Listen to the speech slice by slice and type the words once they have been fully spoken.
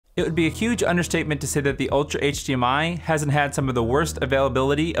It would be a huge understatement to say that the UltraHDMI hasn't had some of the worst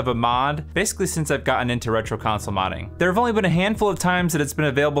availability of a mod basically since I've gotten into retro console modding. There have only been a handful of times that it's been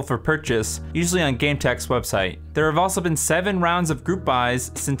available for purchase, usually on GameTech's website. There have also been 7 rounds of group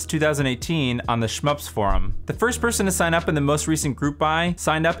buys since 2018 on the Shmups forum. The first person to sign up in the most recent group buy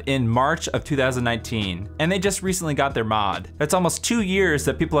signed up in March of 2019, and they just recently got their mod. That's almost 2 years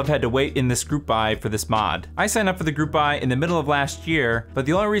that people have had to wait in this group buy for this mod. I signed up for the group buy in the middle of last year, but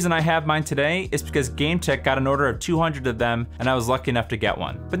the only reason I have mine today is because GameTech got an order of 200 of them and I was lucky enough to get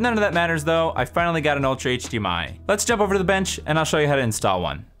one. But none of that matters though, I finally got an UltraHDMI. Let's jump over to the bench and I'll show you how to install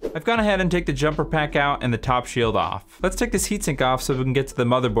one. I've gone ahead and take the jumper pack out and the top shield off. Let's take this heatsink off so we can get to the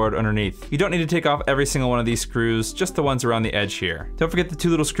motherboard underneath. You don't need to take off every single one of these screws, just the ones around the edge here. Don't forget the 2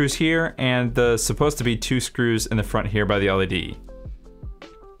 little screws here and the supposed to be 2 screws in the front here by the LED.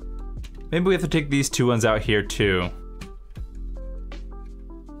 Maybe we have to take these 2 ones out here too.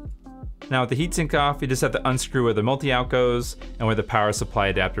 Now with the heatsink off, you just have to unscrew where the multi-out goes and where the power supply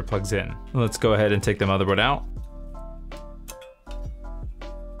adapter plugs in. Let's go ahead and take the motherboard out.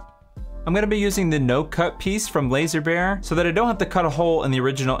 I'm going to be using the no-cut piece from LaserBear so that I don't have to cut a hole in the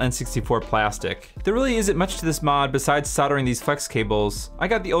original N64 plastic. There really isn't much to this mod besides soldering these flex cables. I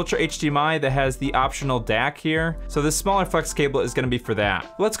got the UltraHDMI that has the optional DAC here, so this smaller flex cable is going to be for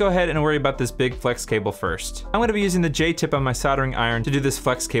that. Let's go ahead and worry about this big flex cable first. I'm going to be using the J-tip on my soldering iron to do this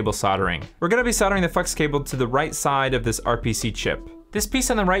flex cable soldering. We're going to be soldering the flex cable to the right side of this RPC chip. This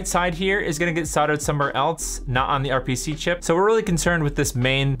piece on the right side here is gonna get soldered somewhere else, not on the RPC chip. So we're really concerned with this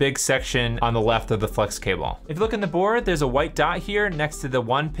main big section on the left of the flex cable. If you look on the board, there's a white dot here next to the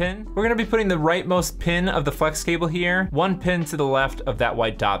 1 pin. We're gonna be putting the rightmost pin of the flex cable here, 1 pin to the left of that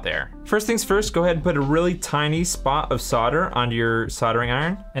white dot there. First things first, go ahead and put a really tiny spot of solder onto your soldering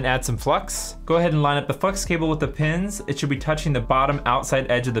iron and add some flux. Go ahead and line up the flex cable with the pins. It should be touching the bottom outside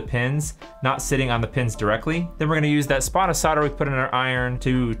edge of the pins, not sitting on the pins directly. Then we're gonna use that spot of solder we put in our iron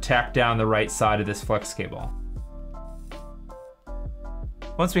to tack down the right side of this flex cable.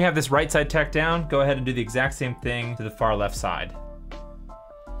 Once we have this right side tacked down, go ahead and do the exact same thing to the far left side.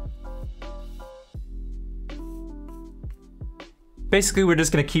 Basically, we're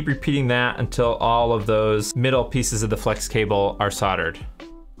just gonna keep repeating that until all of those middle pieces of the flex cable are soldered.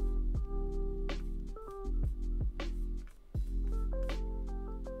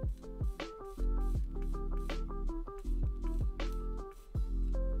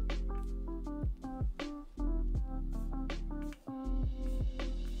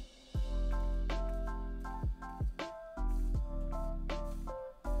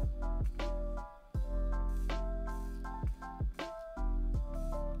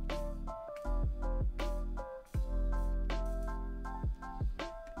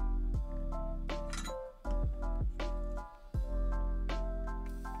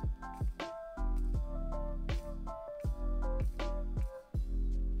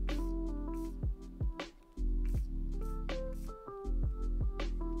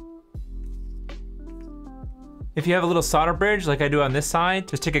 If you have a little solder bridge like I do on this side,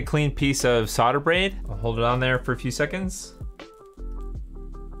 just take a clean piece of solder braid. I'll hold it on there for a few seconds.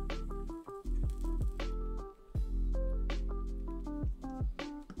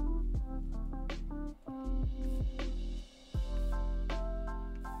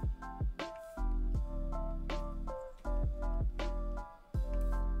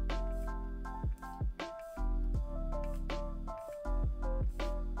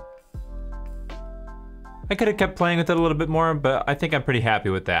 I could have kept playing with it a little bit more, but I think I'm pretty happy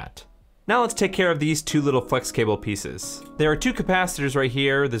with that. Now let's take care of these 2 little flex cable pieces. There are 2 capacitors right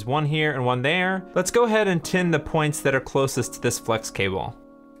here. There's one here and one there. Let's go ahead and tin the points that are closest to this flex cable.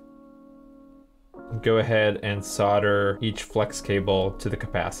 Go ahead and solder each flex cable to the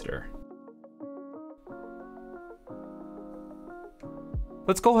capacitor.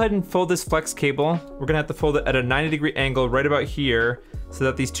 Let's go ahead and fold this flex cable. We're gonna have to fold it at a 90-degree angle right about here so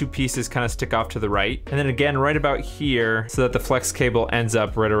that these 2 pieces kind of stick off to the right. And then again, right about here so that the flex cable ends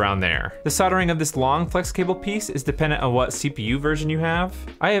up right around there. The soldering of this long flex cable piece is dependent on what CPU version you have.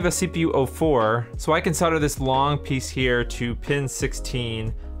 I have a CPU 04, so I can solder this long piece here to pin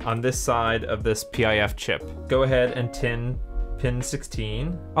 16 on this side of this PIF chip. Go ahead and tin pin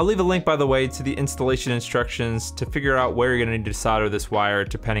 16. I'll leave a link, by the way, to the installation instructions to figure out where you're gonna need to solder this wire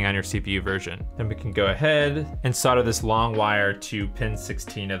depending on your CPU version. Then we can go ahead and solder this long wire to pin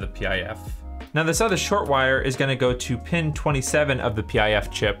 16 of the PIF. Now this other short wire is gonna go to pin 27 of the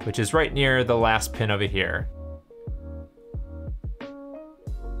PIF chip, which is right near the last pin over here.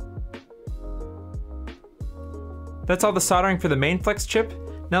 That's all the soldering for the main flex chip.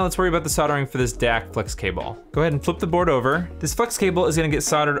 Now let's worry about the soldering for this DAC flex cable. Go ahead and flip the board over. This flex cable is gonna get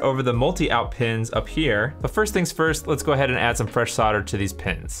soldered over the multi-out pins up here. But first things first, let's go ahead and add some fresh solder to these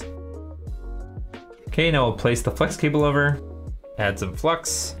pins. Okay, now we'll place the flex cable over, add some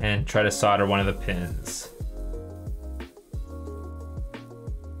flux, and try to solder one of the pins.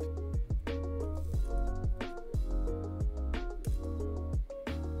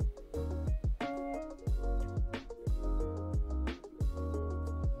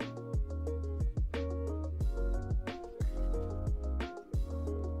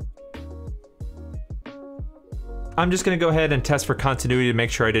 I'm just gonna go ahead and test for continuity to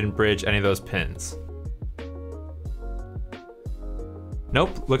make sure I didn't bridge any of those pins.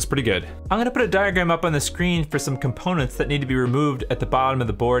 Nope, looks pretty good. I'm gonna put a diagram up on the screen for some components that need to be removed at the bottom of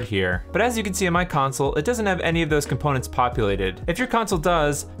the board here. But as you can see on my console, it doesn't have any of those components populated. If your console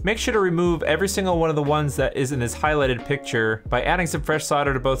does, make sure to remove every single one of the ones that is in this highlighted picture by adding some fresh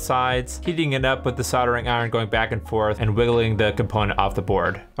solder to both sides, heating it up with the soldering iron going back and forth, and wiggling the component off the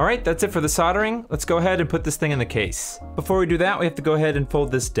board. All right, that's it for the soldering. Let's go ahead and put this thing in the case. Before we do that, we have to go ahead and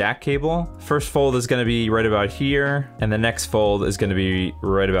fold this DAC cable. First fold is gonna be right about here, and the next fold is gonna be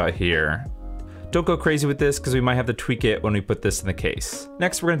right about here. Don't go crazy with this because we might have to tweak it when we put this in the case.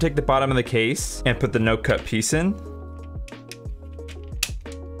 Next, we're gonna take the bottom of the case and put the no cut piece in.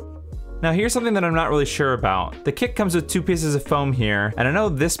 Now here's something that I'm not really sure about. The kit comes with 2 pieces of foam here, and I know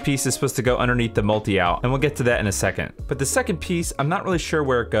this piece is supposed to go underneath the multi-out, and we'll get to that in a second. But the second piece, I'm not really sure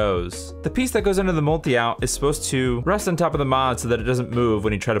where it goes. The piece that goes under the multi-out is supposed to rest on top of the mod so that it doesn't move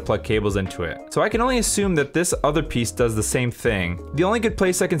when you try to plug cables into it. So I can only assume that this other piece does the same thing. The only good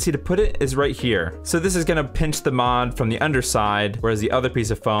place I can see to put it is right here. So this is gonna pinch the mod from the underside, whereas the other piece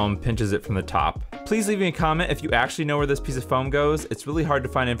of foam pinches it from the top. Please leave me a comment if you actually know where this piece of foam goes. It's really hard to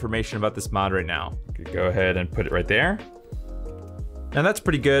find information about this mod right now. Go ahead and put it right there. Now that's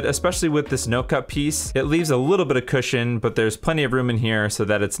pretty good, especially with this no cut piece. It leaves a little bit of cushion, but there's plenty of room in here so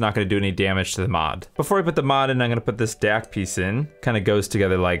that it's not gonna do any damage to the mod. Before I put the mod in, I'm gonna put this DAC piece in. Kind of goes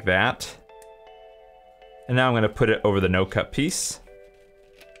together like that. And now I'm gonna put it over the no cut piece.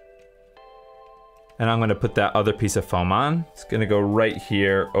 And I'm gonna put that other piece of foam on. It's gonna go right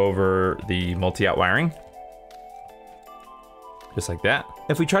here over the multi-out wiring. Just like that.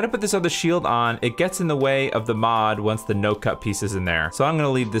 If we try to put this other shield on, it gets in the way of the mod once the no cut piece is in there. So I'm gonna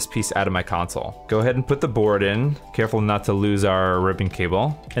leave this piece out of my console. Go ahead and put the board in. Careful not to lose our ribbon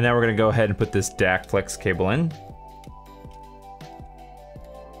cable. And now we're gonna go ahead and put this DAC flex cable in.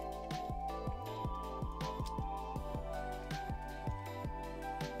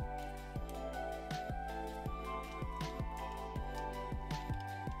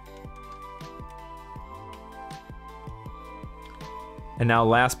 And now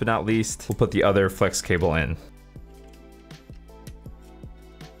last but not least, we'll put the other flex cable in.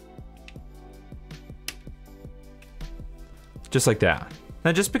 Just like that.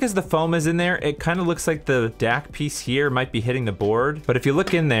 Now just because the foam is in there, it kind of looks like the DAC piece here might be hitting the board. But if you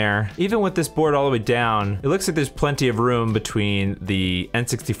look in there, even with this board all the way down, it looks like there's plenty of room between the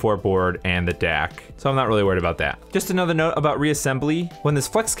N64 board and the DAC. So I'm not really worried about that. Just another note about reassembly. When this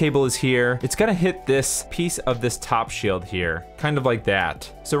flex cable is here, it's gonna hit this piece of this top shield here, kind of like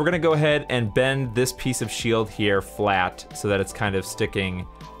that. So we're gonna go ahead and bend this piece of shield here flat so that it's kind of sticking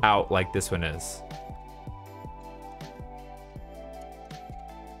out like this one is.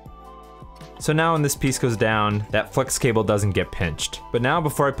 So now when this piece goes down, that flex cable doesn't get pinched. But now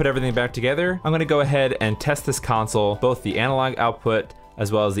before I put everything back together, I'm gonna go ahead and test this console, both the analog output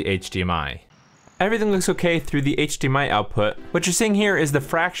as well as the HDMI. Everything looks okay through the HDMI output. What you're seeing here is the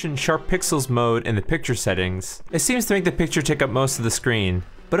fraction sharp pixels mode in the picture settings. It seems to make the picture take up most of the screen.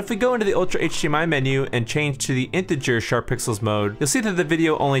 But if we go into the UltraHDMI menu and change to the integer sharp pixels mode, you'll see that the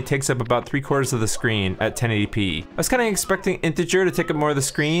video only takes up about 3/4 of the screen at 1080p. I was kind of expecting integer to take up more of the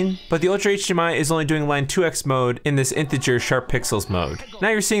screen, but the UltraHDMI is only doing line 2x mode in this integer sharp pixels mode. Now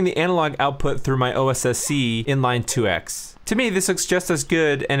you're seeing the analog output through my OSSC in line 2x. To me, this looks just as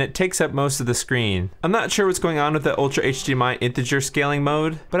good, and it takes up most of the screen. I'm not sure what's going on with the UltraHDMI integer scaling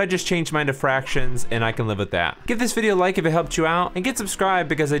mode, but I just changed mine to fractions, and I can live with that. Give this video a like if it helped you out, and get subscribed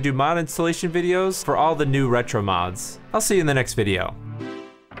because I do mod installation videos for all the new retro mods. I'll see you in the next video.